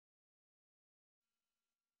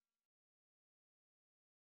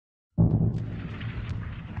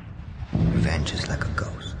trenches like a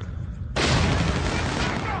ghost.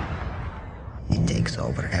 It takes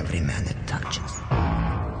over every man it touches.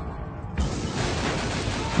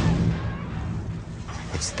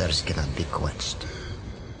 Its thirst cannot be quenched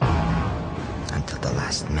until the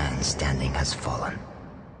last man standing has fallen.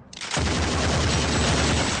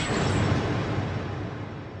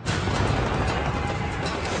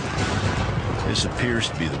 This appears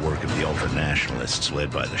to be the work of the ultra-nationalists led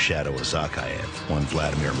by the shadow of Zakhaev, one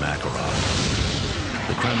Vladimir Makarov.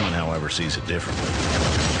 The Kremlin, however, sees it differently.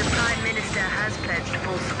 The Prime Minister has pledged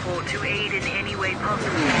full support to aid in any way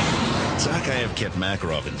possible. Zakhaev kept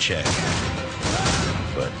Makarov in check,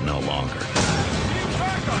 but no longer.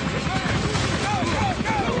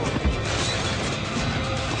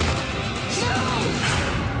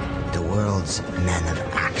 The world's men of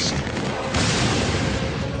action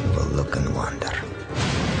will look and wonder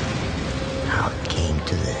how it came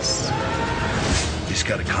to this. He's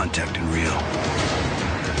got a contact in Rio.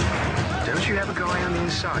 Don't you have a guy on the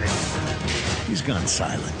inside? He's gone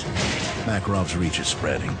silent. Makarov's reach is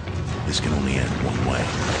spreading. This can only end one way.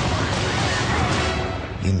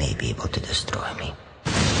 You may be able to destroy me,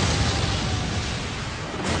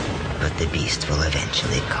 but the beast will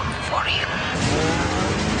eventually come for you.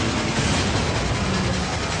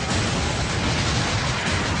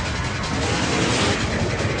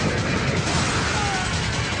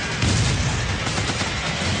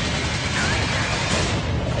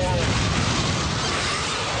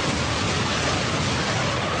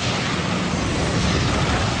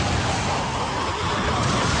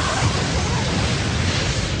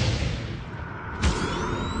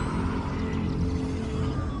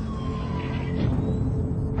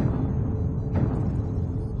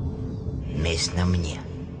 Месть на мне,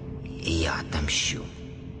 и я отомщу.